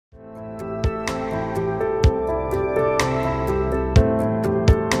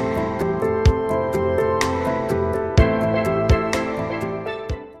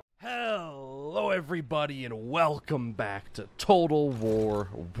everybody, and welcome back to Total War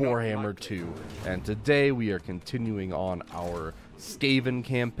Warhammer 2. And today we are continuing on our Skaven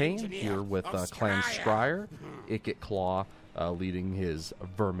campaign here with Clan Scryer, Claw leading his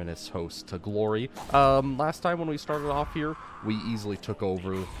verminous host to glory. Last time when we started off here, we easily took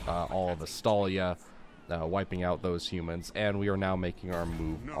over all of Estalia, wiping out those humans, and we are now making our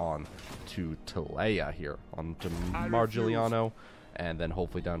move on to Tilea here, on to Margigliano, and then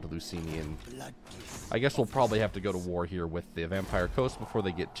hopefully down to Lucinian. I guess we'll probably have to go to war here with the Vampire Coast before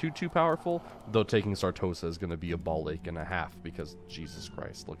they get too powerful, though taking Sartosa is going to be a ball ache and a half, because Jesus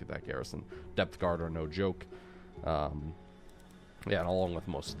Christ, look at that garrison. Depth Guard are no joke. Yeah, and along with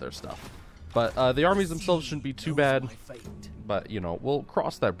most of their stuff. But the armies themselves shouldn't be too bad, but, you know, we'll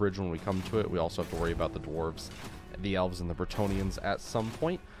cross that bridge when we come to it. We also have to worry about the dwarves, the elves, and the Bretonnians at some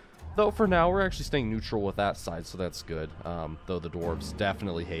point. Though for now, we're actually staying neutral with that side, so that's good. Though the dwarves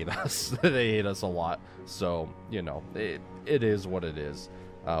definitely hate us. They hate us a lot. So, you know, it is what it is.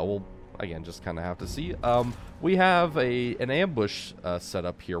 We'll, again, just kind of have to see. We have an ambush set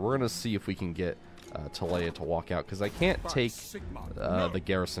up here. We're going to see if we can get Tilea to walk out, because I can't take the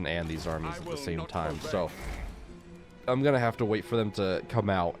garrison and these armies at the same time. So I'm going to have to wait for them to come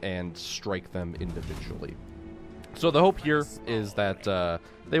out and strike them individually. So the hope here is that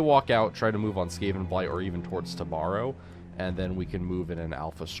they walk out, try to move on Skaven Blight or even towards Tabaro, and then we can move in an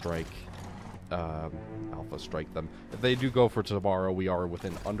alpha strike them. If they do go for Tabaro, we are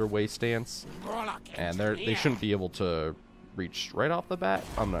within underway stance, and they shouldn't be able to reach right off the bat.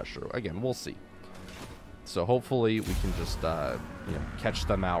 I'm not sure. Again, we'll see. So hopefully we can just you know, catch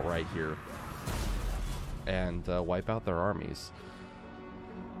them out right here and wipe out their armies.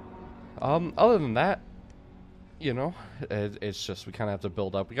 Other than that, you know, it's just we kind of have to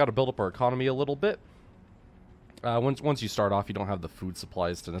build up. We got to build up our economy a little bit. Once you start off, you don't have the food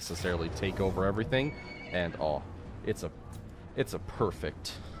supplies to necessarily take over everything, and it's a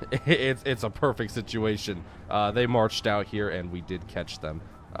perfect it's a perfect situation. They marched out here, and we did catch them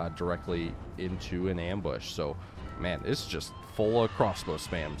directly into an ambush. So, man, it's just full of crossbow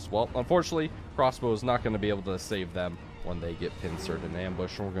spams. Well, unfortunately, crossbow is not going to be able to save them when they get pincered in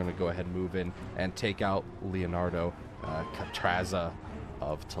ambush, and we're going to go ahead and move in and take out Leonardo Catraza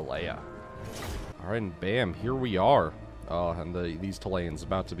of Tilea. Alright, and bam, here we are. And these Tileans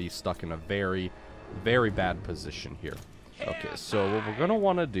about to be stuck in a very, very bad position here. Okay, so what we're going to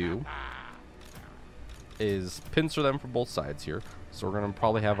want to do is pincer them from both sides here. So we're going to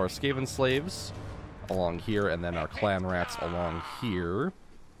probably have our Skaven slaves along here, and then our clan rats along here.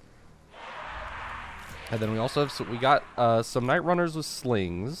 And then we also have we got some night runners with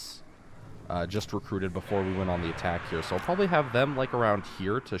slings, just recruited before we went on the attack here. So I'll probably have them like around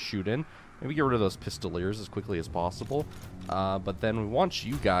here to shoot in. Maybe get rid of those pistoliers as quickly as possible. But then we want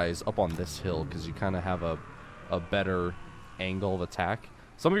you guys up on this hill, because you kind of have a better angle of attack.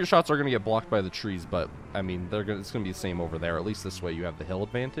 Some of your shots are going to get blocked by the trees, but I mean it's going to be the same over there. At least this way you have the hill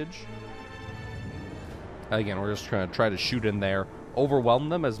advantage. Again, we're just try to shoot in there, overwhelm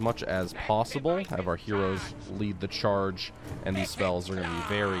them as much as possible, have our heroes lead the charge, and these spells are going to be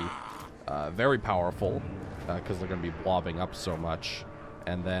very, very powerful, because they're going to be blobbing up so much.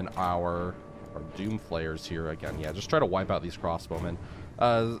 And then our Doom Flayers here, again, yeah, just try to wipe out these crossbowmen.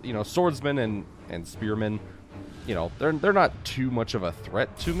 You know, swordsmen and spearmen, you know, they're not too much of a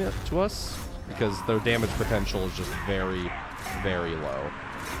threat to us, because their damage potential is just very, very low.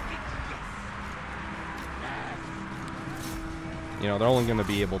 You know, they're only going to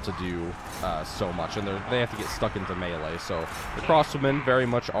be able to do so much, and they have to get stuck into melee. So the crossbowmen very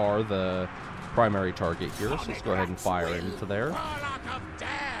much are the primary target here, so let's go ahead and fire into there.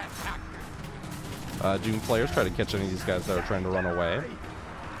 Doom Flayers try to catch any of these guys that are trying to run away.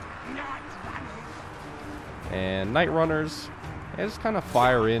 And Night Runners, yeah, just kind of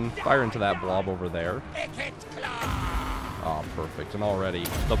fire into that blob over there. Oh, perfect. And already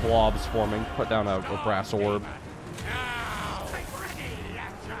the blob's forming. Put down a brass orb.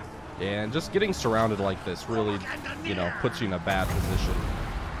 And just getting surrounded like this really, you know, puts you in a bad position.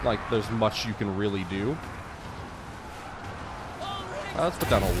 Like, there's much you can really do. Let's put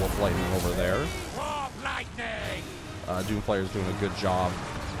down a Wolf Lightning over there. Doom Flayer's doing a good job.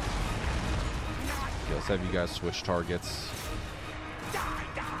 Okay, let's have you guys switch targets.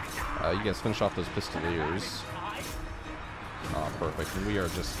 You guys finish off those Pistoliers. Perfect. And we are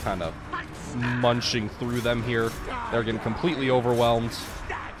just kind of munching through them here. They're getting completely overwhelmed,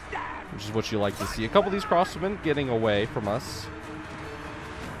 which is what you like to see. A couple of these crossbowmen getting away from us.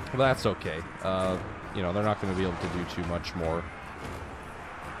 But that's okay. You know, they're not going to be able to do too much more.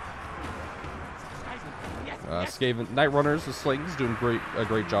 Skaven Night Runners, the slings, doing a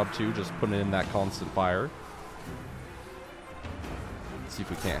great job too, just putting in that constant fire. Let's see if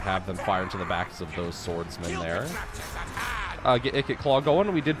we can't have them fire into the backs of those swordsmen there. Get Ikit Claw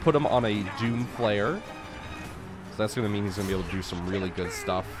going. We did put him on a Doom Flare. So that's going to mean he's going to be able to do some really good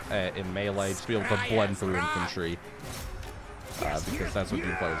stuff in melee, just be able to blend through infantry. Because that's what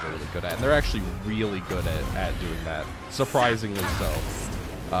Doom Flayers are really good at. And they're actually really good at doing that. Surprisingly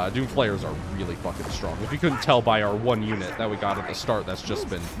so. Doom Flayers are really fucking strong. If you couldn't tell by our one unit that we got at the start, that's just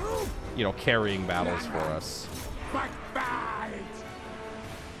been, you know, carrying battles for us.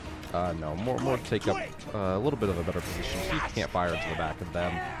 No, more take up a little bit of a better position. So you can't fire into the back of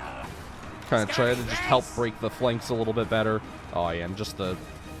them. Kind of try to just help break the flanks a little bit better. Oh yeah, and just the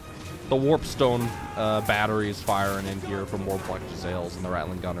Warpstone batteries firing in here from more Black Jezzails and the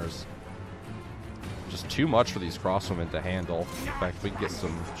Rattling Gunners. Just too much for these crosswomen to handle. In fact, we can get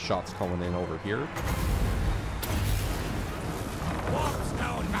some shots coming in over here.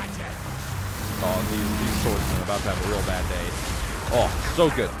 Oh, these swordsmen are about to have a real bad day. Oh, so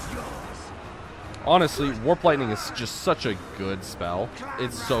good. Honestly, Warp Lightning is just such a good spell.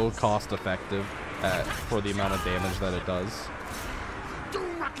 It's so cost effective for the amount of damage that it does.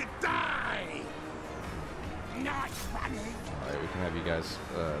 Alright, we can have you guys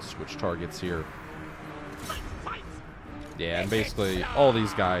switch targets here. Yeah, and basically all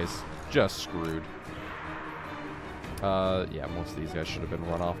these guys just screwed. Yeah, most of these guys should have been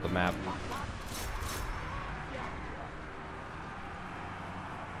run off the map.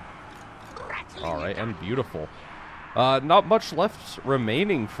 Alright, and beautiful. Not much left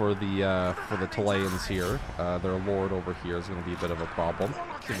remaining for the Teleans here. Their lord over here is going to be a bit of a problem.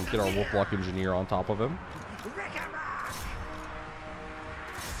 So we can get our Wolflock Engineer on top of him.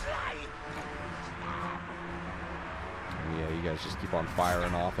 And yeah, you guys just keep on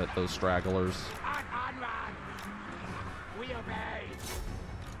firing off at those stragglers.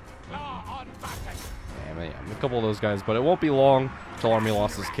 Yeah, a couple of those guys, but it won't be long until Army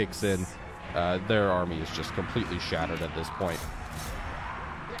Losses kicks in. Their army is just completely shattered at this point.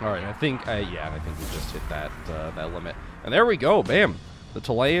 All right, I think we just hit that limit, and there we go. Bam! The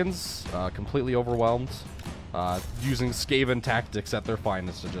Teleans completely overwhelmed, using Skaven tactics at their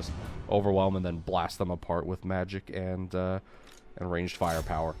finest to just overwhelm and then blast them apart with magic and ranged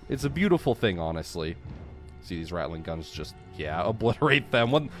firepower. It's a beautiful thing, honestly. See these Rattling Guns just obliterate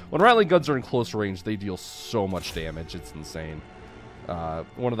them. When Rattling Guns are in close range, they deal so much damage. It's insane.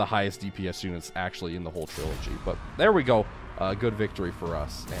 One of the highest DPS units actually in the whole trilogy. But there we go. Good victory for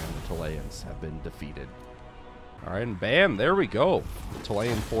us, and the Teleans have been defeated. Alright, and bam, there we go. The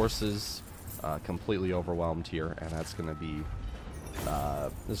Telean forces completely overwhelmed here, and that's going to be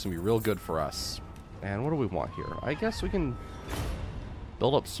real good for us. And what do we want here? I guess we can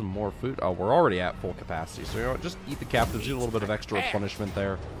build up some more food. Oh, we're already at full capacity, so you know what, just eat the captives, get a little bit of extra punishment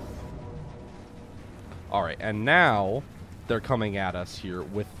there. Alright, and now they're coming at us here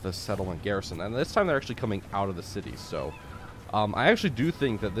with the settlement garrison, and this time they're actually coming out of the city. So I actually do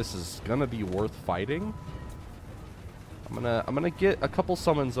think that this is gonna be worth fighting. I'm gonna get a couple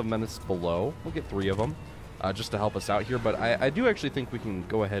summons of Menace below. We'll get 3 of them just to help us out here, but I do actually think we can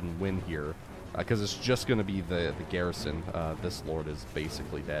go ahead and win here because it's just gonna be the garrison. This lord is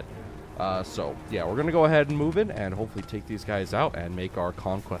basically dead. So yeah, we're gonna go ahead and move in and hopefully take these guys out and make our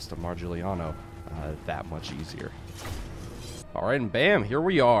conquest of Margigliano that much easier. Alright, and bam, here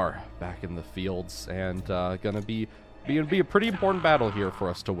we are, back in the fields, and gonna be a pretty important battle here for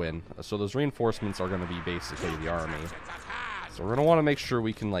us to win. So those reinforcements are gonna be basically the army. So we're gonna want to make sure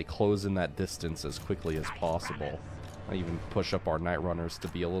we can, like, close in that distance as quickly as possible. I even push up our Night Runners to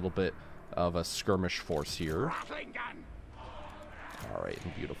be a little bit of a skirmish force here. Alright,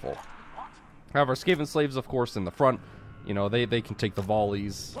 beautiful. Have our Skaven slaves, of course, in the front. You know, they can take the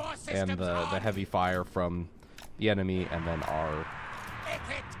volleys and the heavy fire from the enemy, and then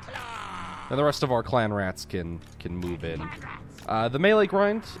the rest of our clan rats can move in. The melee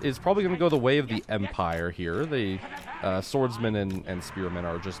grind is probably going to go the way of the Empire here. The swordsmen and spearmen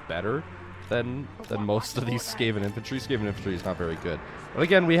are just better than most of these Skaven infantry. Skaven infantry is not very good. But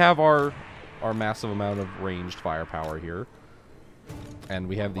again, we have our massive amount of ranged firepower here. And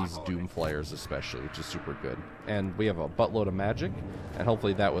we have these Doom Flayers especially, which is super good. And we have a buttload of magic, and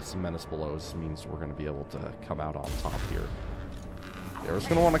hopefully that with some Menace Belows means we're going to be able to come out on top here. Yeah, we're just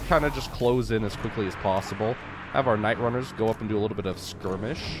going to want to kind of just close in as quickly as possible. Have our Night Runners go up and do a little bit of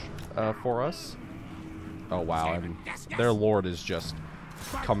skirmish for us. Oh wow, and their lord is just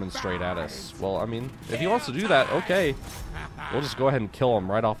coming straight at us. Well, I mean, if he wants to do that, okay. We'll just go ahead and kill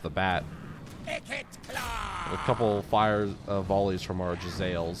him right off the bat. A couple volleys from our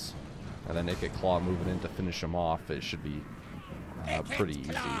Jezzails, and then Icket Claw moving in to finish him off. It should be pretty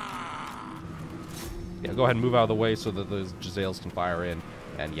easy. Yeah, go ahead and move out of the way so that those Jezzails can fire in.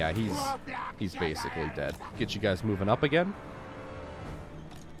 And yeah, he's basically dead. Get you guys moving up again.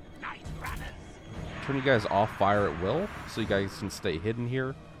 Turn you guys off fire at will, so you guys can stay hidden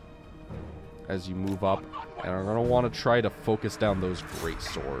here as you move up. And we're going to want to try to focus down those great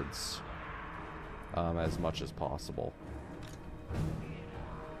swords as much as possible.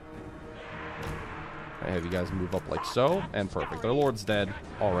 I have you guys move up like so, and perfect. Their lord's dead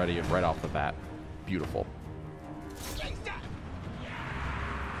already right off the bat. Beautiful.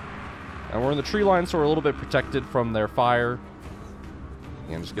 And we're in the tree line, so we're a little bit protected from their fire.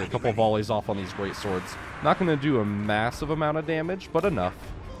 And just get a couple of volleys off on these great swords. Not going to do a massive amount of damage, but enough.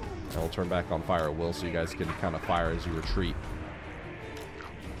 And we'll turn back on fire at will, so you guys can kind of fire as you retreat.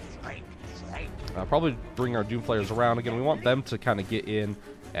 Probably bring our Doomflayers around again. We want them to kind of get in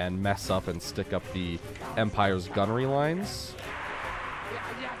and mess up and stick up the Empire's gunnery lines.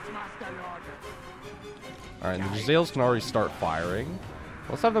 Alright, and the Jezzails can already start firing.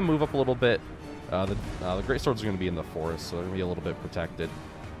 Let's have them move up a little bit. The great swords are going to be in the forest, so they're going to be a little bit protected.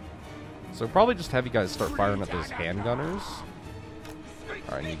 So probably just have you guys start firing at those handgunners.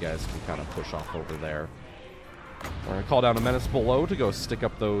 Alright, and you guys can kind of push off over there. We're going to call down a menace below to go stick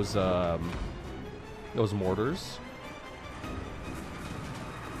up those mortars.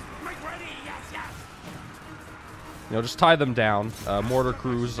 You know, just tie them down. Mortar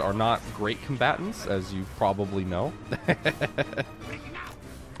crews are not great combatants, as you probably know.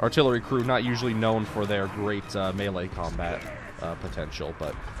 Artillery crew, not usually known for their great melee combat potential,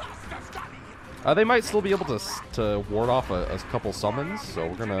 but they might still be able to ward off a couple summons, so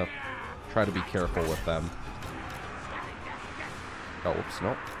we're going to try to be careful with them. Oh, whoops,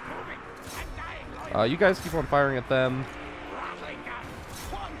 nope. You guys keep on firing at them.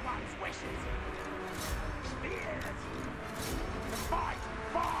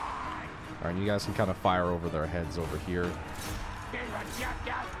 Alright, you guys can kind of fire over their heads over here.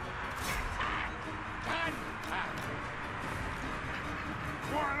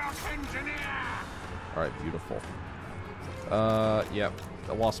 Alright, beautiful. Yep.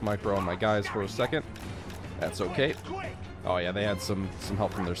 I lost micro on my guys for a second. That's okay. Oh yeah, they had some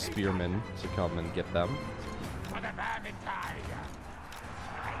help from their spearmen to come and get them.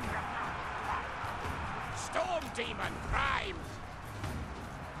 Storm demon prime.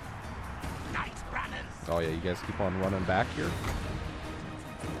 Oh yeah, you guys keep on running back here.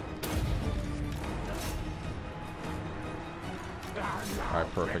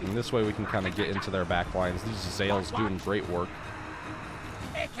 Alright, perfect. And this way we can kind of get into their back lines. These Jezzails doing great work.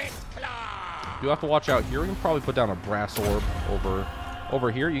 You have to watch out here. We can probably put down a brass orb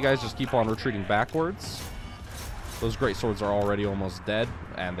over here. You guys just keep on retreating backwards. Those great swords are already almost dead,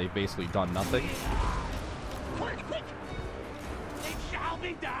 and they've basically done nothing. It shall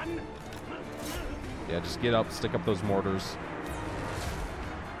be done. Yeah, just get up, stick up those mortars.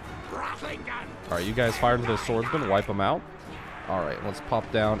 Alright, you guys fire into those swordsmen, wipe them out. Alright, let's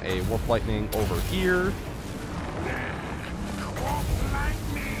pop down a Warp Lightning over here.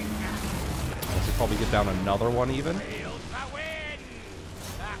 Let's probably get down another one even.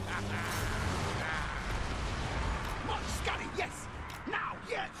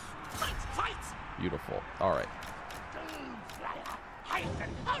 Beautiful. Alright.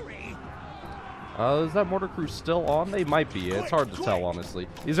 Is that mortar crew still on? They might be. It's hard to tell, honestly.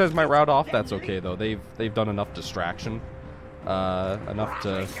 These guys might rout off. That's okay, though. They've done enough distraction. Enough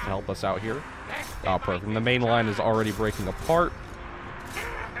to help us out here. Oh, perfect. And the main line is already breaking apart.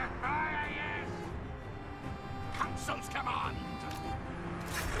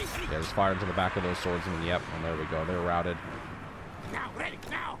 Yeah, just fire into the back of those swordsmen. Yep, and there we go. They're routed.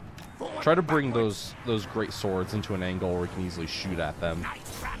 Try to bring those great swords into an angle where we can easily shoot at them.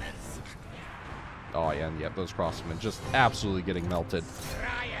 Oh yeah, and yep, those crossmen just absolutely getting melted.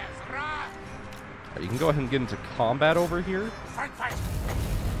 Right, you can go ahead and get into combat over here.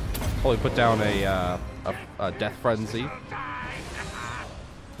 Probably put down a death frenzy.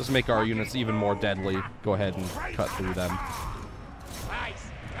 Just make our units even more deadly. Go ahead and cut through them.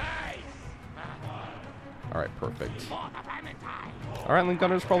 Alright, perfect. Alright, Link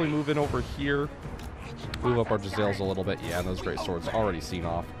Gunners probably move in over here. Move up our Jezzails a little bit. Yeah, and those great swords already seen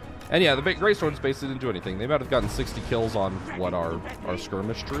off. And yeah, the big great swords basically didn't do anything. They might have gotten 60 kills on, what, our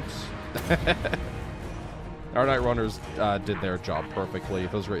skirmish troops. Our Night Runners did their job perfectly.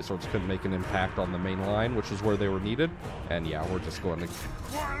 Those great swords couldn't make an impact on the main line, which is where they were needed. And yeah, we're just going to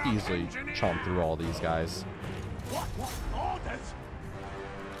easily chomp through all these guys.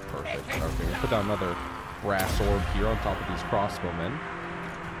 Perfect. Okay, we'll put down another brass orb here on top of these crossbowmen.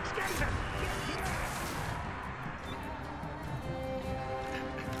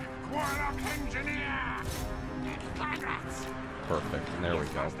 Warlock engineer! Congrats! Perfect. And there we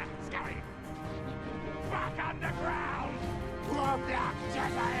go. Back underground! Warlock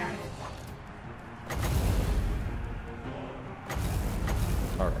giant!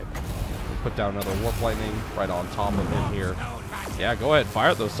 Alright. Put down another warp lightning right on top of him here. Yeah, go ahead.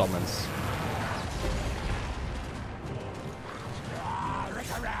 Fire at those summons.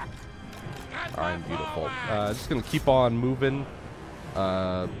 Alright, beautiful. Just gonna keep on moving.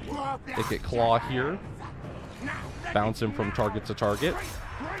 Icket Claw here. Bounce him from target to target.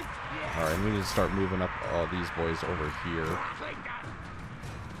 Alright, we need to start moving up all these boys over here.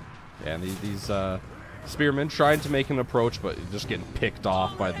 Yeah, and these spearmen trying to make an approach, but just getting picked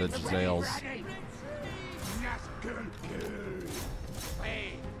off by the Giselles.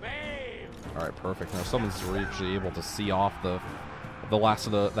 Alright, perfect. Now someone's actually able to see off the last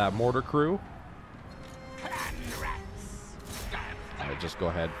of that mortar crew. Alright, just go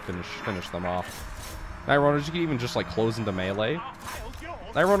ahead, finish them off. Night Runners, you can even just like close into melee.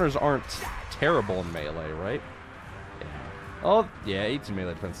 Night Runners aren't terrible in melee, right? Yeah. Oh, yeah, 18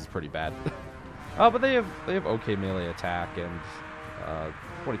 melee defense is pretty bad. But they have okay melee attack and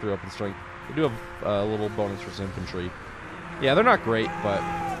 23 open strength. They do have a little bonus for infantry. Yeah, they're not great, but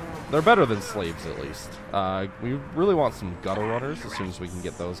they're better than slaves at least. We really want some gutter runners as soon as we can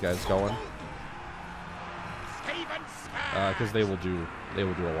get those guys going, because they will do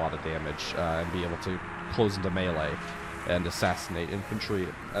a lot of damage and be able to close into melee and assassinate infantry,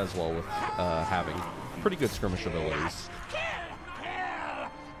 as well with having pretty good skirmish abilities.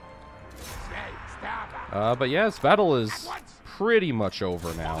 But yeah, this battle is pretty much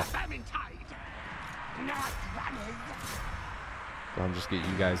over now. I'll just get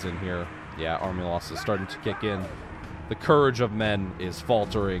you guys in here. Yeah, army loss is starting to kick in. The courage of men is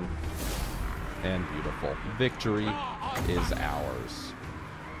faltering. And beautiful. Victory is ours.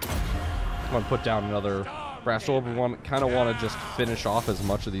 I'm going to put down another brass orb. We kind of want to just finish off as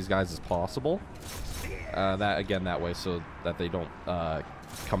much of these guys as possible. That way so that they don't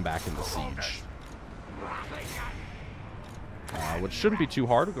come back in the siege. Which shouldn't be too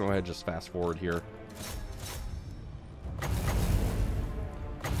hard. We'll go ahead and just fast forward here.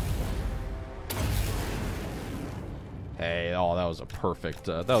 Hey, oh, that was a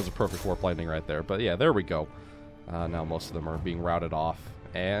perfect warp lightning right there. But yeah, there we go. Now most of them are being routed off.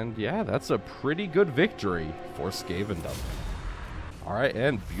 And yeah, that's a pretty good victory for Skavendom. Alright,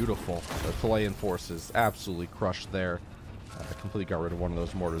 and beautiful. The Tilean forces absolutely crushed there. Completely got rid of one of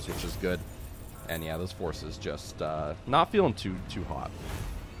those mortars, which is good. And yeah, those forces just not feeling too hot.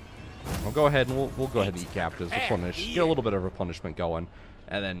 I'll go ahead and we'll go ahead and eat captives, replenish, get a little bit of replenishment going.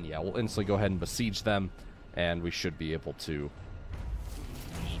 And then yeah, we'll instantly go ahead and besiege them. And we should be able to...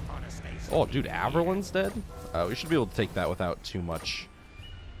 Oh, dude, Averlin's dead? We should be able to take that without too much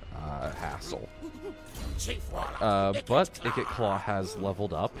hassle. But Icket Claw has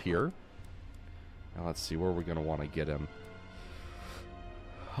leveled up here. Now let's see, where we're going to want to get him.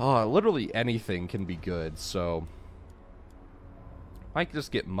 Literally anything can be good, so... I can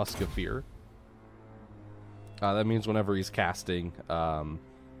just get Musketeer. That means whenever he's casting...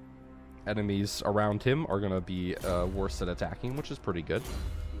 enemies around him are going to be worse at attacking, which is pretty good.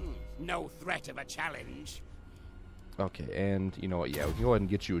 No threat of a challenge. Okay, and you know what? Yeah, we can go ahead and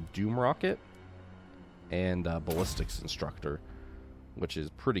get you a Doom Rocket and Ballistics Instructor, which is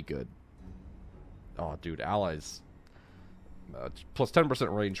pretty good. Oh, dude, allies plus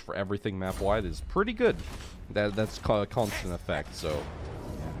 10% range for everything map-wide is pretty good. That's called a constant effect, so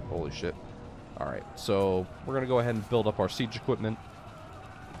yeah, holy shit. Alright, so we're going to go ahead and build up our siege equipment.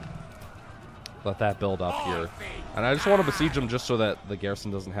 Let that build up here. And I just want to besiege them just so that the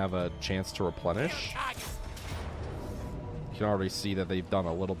garrison doesn't have a chance to replenish. You can already see that they've done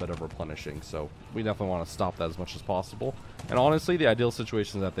a little bit of replenishing, so we definitely want to stop that as much as possible. And honestly, the ideal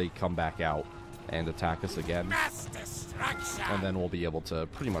situation is that they come back out and attack us again. And then we'll be able to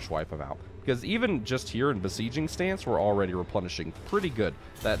pretty much wipe them out. Because even just here in besieging stance, we're already replenishing pretty good.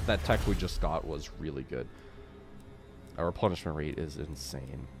 That tech we just got was really good. Our replenishment rate is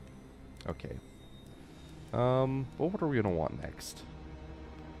insane. Okay. Well, what are we gonna want next?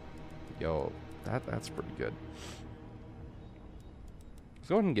 Yo, that's pretty good. Let's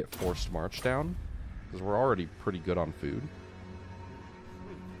go ahead and get Forced March down, because we're already pretty good on food.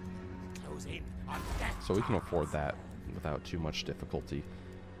 So we can afford that without too much difficulty.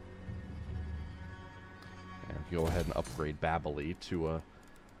 And go ahead and upgrade Babily to a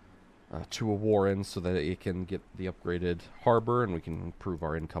Warren so that it can get the upgraded harbor, and we can improve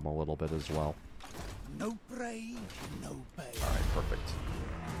our income a little bit as well. No prey, no pay. Alright, perfect.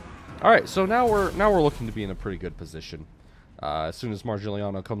 Alright, so now we're looking to be in a pretty good position. As soon as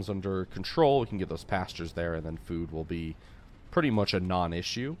Margigliano comes under control, we can get those pastures there, and then food will be pretty much a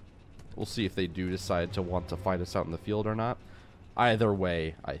non-issue. We'll see if they do decide to want to fight us out in the field or not. Either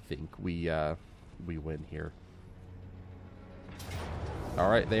way, I think we win here.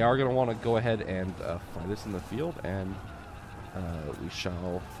 Alright, they are going to want to go ahead and fight us in the field, and we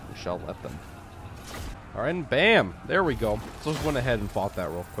shall let them. Alright, and bam! There we go. So just went ahead and fought that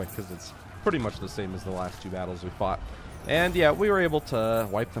real quick, because it's pretty much the same as the last two battles we fought. And yeah, we were able to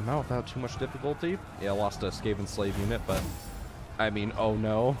wipe them out without too much difficulty. Yeah, lost a Skaven slave unit, but I mean, oh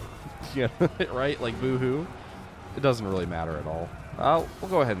no. Yeah, right? Like, boo-hoo. It doesn't really matter at all. We'll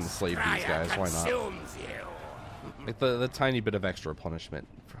go ahead and slave these guys, why not? Like, the tiny bit of extra punishment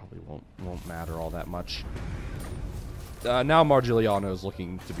probably won't matter all that much. Now Margigliano is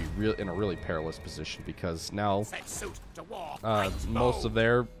looking to be in a really perilous position, because now most of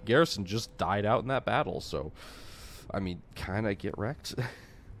their garrison just died out in that battle, so I mean, kind of get wrecked.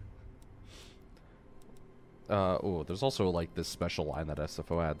 Oh, there's also like this special line that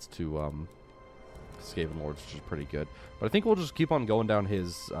SFO adds to Skaven Lords, which is pretty good. But I think we'll just keep on going down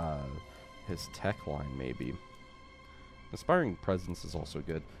his tech line, maybe. Inspiring Presence is also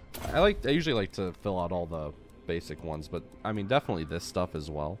good. I usually like to fill out all the basic ones, but I mean, definitely this stuff as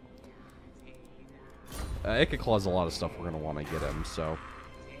well. Ikaclaw is a lot of stuff we're going to want to get him, so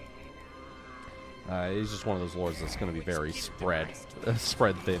he's just one of those lords that's going to be very spread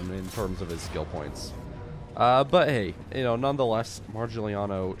thin in terms of his skill points. But hey, you know, nonetheless,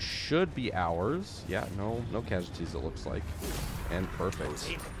 Margigliano should be ours. Yeah, no casualties, it looks like, and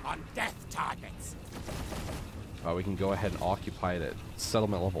perfect. On death targets. We can go ahead and occupy it at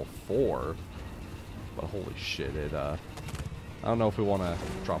settlement level 4. But holy shit, I don't know if we want to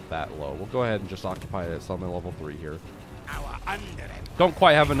drop that low. We'll go ahead and just occupy it at settlement level 3 here. Don't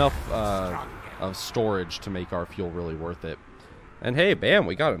quite have enough of storage to make our fuel really worth it. And hey, bam,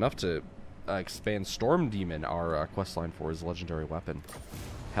 we got enough to expand Storm Demon, our questline for his legendary weapon.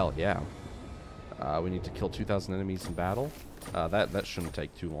 Hell yeah. We need to kill 2,000 enemies in battle. That shouldn't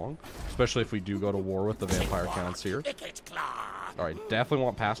take too long, especially if we do go to war with the vampire counts here. Alright, definitely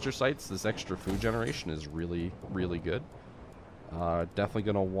want pasture sites. This extra food generation is really, really good. Definitely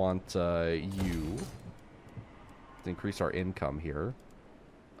going to want you to increase our income here.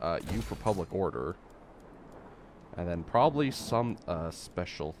 You for public order. And then probably some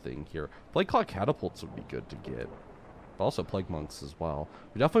special thing here. Plague Claw Catapults would be good to get. But also Plague Monks as well.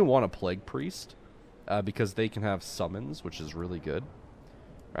 We definitely want a Plague Priest. Because they can have summons, which is really good.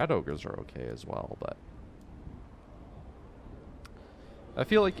 Rat Ogres are okay as well, but I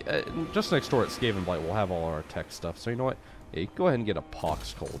feel like just next door at Skaven Blight we'll have all our tech stuff. So you know what? Yeah, you can go ahead and get a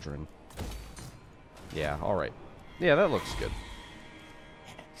Pox Cauldron. Yeah, alright. Yeah, that looks good.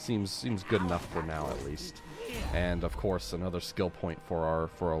 Seems good enough for now, at least. And of course, another skill point for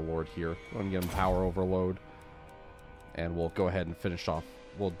our lord here. We're gonna give him Power Overload, and we'll go ahead and finish off.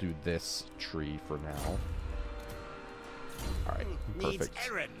 We'll do this tree for now. Alright, perfect. Needs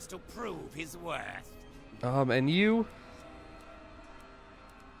errands to prove his worth. And you,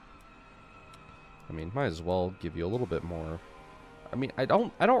 I mean, might as well give you a little bit more. I mean, I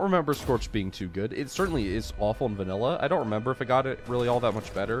don't remember Scorch being too good. It certainly is awful in vanilla. I don't remember if it got it really all that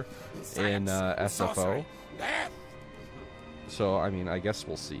much better in SFO. So I mean, I guess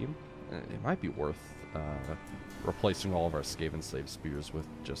we'll see. It might be worth replacing all of our Skaven slave spears with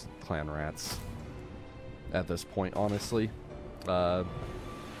just clan rats at this point, honestly. I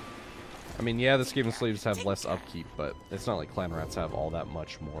mean, yeah, the Skaven slaves have less upkeep, but it's not like clan rats have all that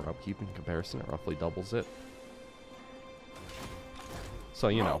much more upkeep in comparison. It roughly doubles it. So,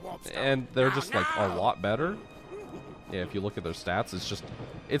 you know, and they're just like a lot better. Yeah, if you look at their stats,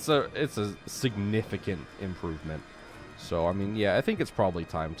 it's a significant improvement. So, I mean, yeah, I think it's probably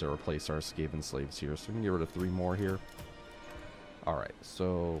time to replace our Skaven slaves here. So we can get rid of 3 more here. Alright,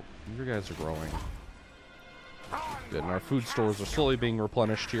 so your guys are growing. Good, and our food stores are slowly being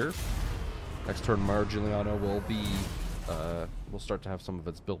replenished here. Next turn, Margigliano will be, we'll start to have some of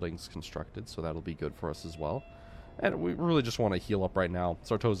its buildings constructed, so that'll be good for us as well. And we really just want to heal up right now.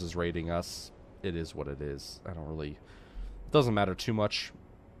 Sartoz is raiding us. It is what it is. It doesn't matter too much.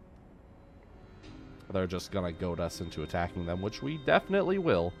 They're just gonna goad us into attacking them, which we definitely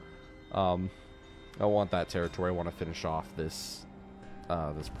will. I want that territory. I want to finish off this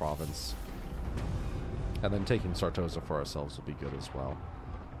this province, and then taking Sartosa for ourselves will be good as well.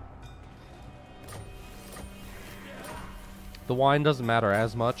 The wine doesn't matter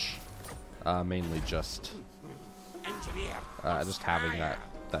as much, mainly just having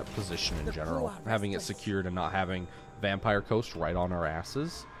that position in general, having it secured and not having Vampire Coast right on our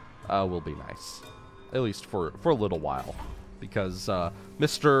asses. will be nice. At least for a little while. Because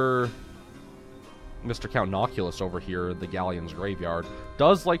Mr. Count Noculus over here in the Galleon's Graveyard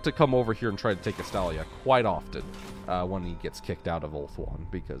does like to come over here and try to take Estalia quite often when he gets kicked out of Ulthuan,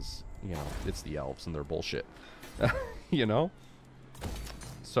 because, you know, it's the elves and they're bullshit. You know?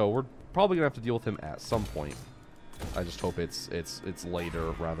 So we're probably going to have to deal with him at some point. I just hope it's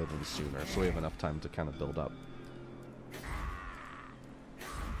later rather than sooner, so we have enough time to kind of build up.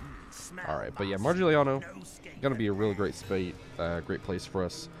 Alright, but yeah, Margigliano, going to be a really great great place for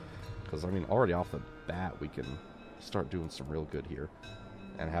us. Because, I mean, already off the bat, we can start doing some real good here.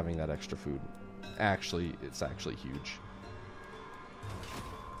 And having that extra food, it's actually huge.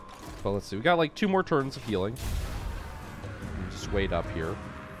 But let's see, we got like 2 more turns of healing. Just wait up here.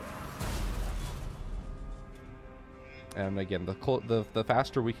 And again, the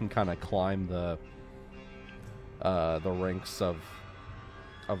faster we can kind of climb the ranks of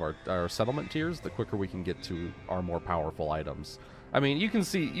our settlement tiers, the quicker we can get to our more powerful items. I mean, you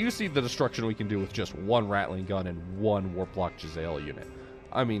see the destruction we can do with just 1 Rattling Gun and 1 Warplock Giselle unit.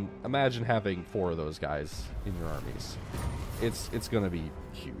 I mean, imagine having 4 of those guys in your armies. It's gonna be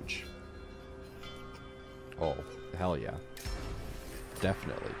huge. Oh, hell yeah.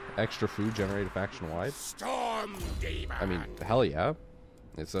 Definitely. Extra food generated faction-wide. Storm Demon. I mean, hell yeah.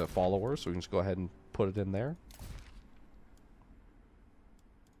 It's a follower, so we can just go ahead and put it in there.